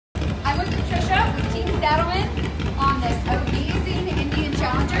Saddleman on this amazing Indian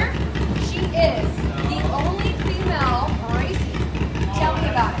Challenger. She is the only female racing. Tell me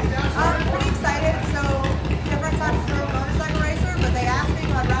about it. I'm pretty excited. So, different types of motorcycle racer, but they asked me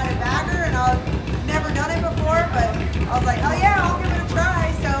if I'd ride a bagger, and I've never done it before, but I was like, oh yeah, I'll give it a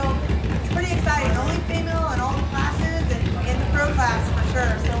try. So, it's pretty exciting. Only female in all the classes and in the pro class for sure.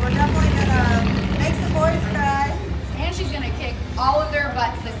 So, we're definitely going to make some boys cry. And she's going to kick all of their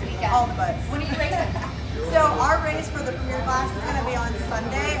butts this weekend. All the butts. When are you racing? So our race for the premier class is going to be on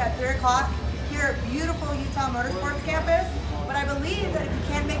Sunday at 3 o'clock here at beautiful Utah Motorsports Campus. But I believe that if you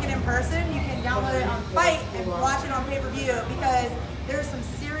can't make it in person, you can download it on Fight and watch it on pay-per-view, because there's some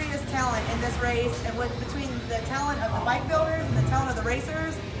serious talent in this race. And between the talent of the bike builders and the talent of the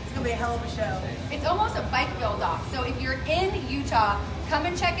racers, it's going to be a hell of a show. It's almost a bike build off. So if you're in Utah, come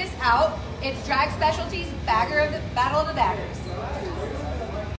and check us out. It's Drag Specialties Battle of the Baggers.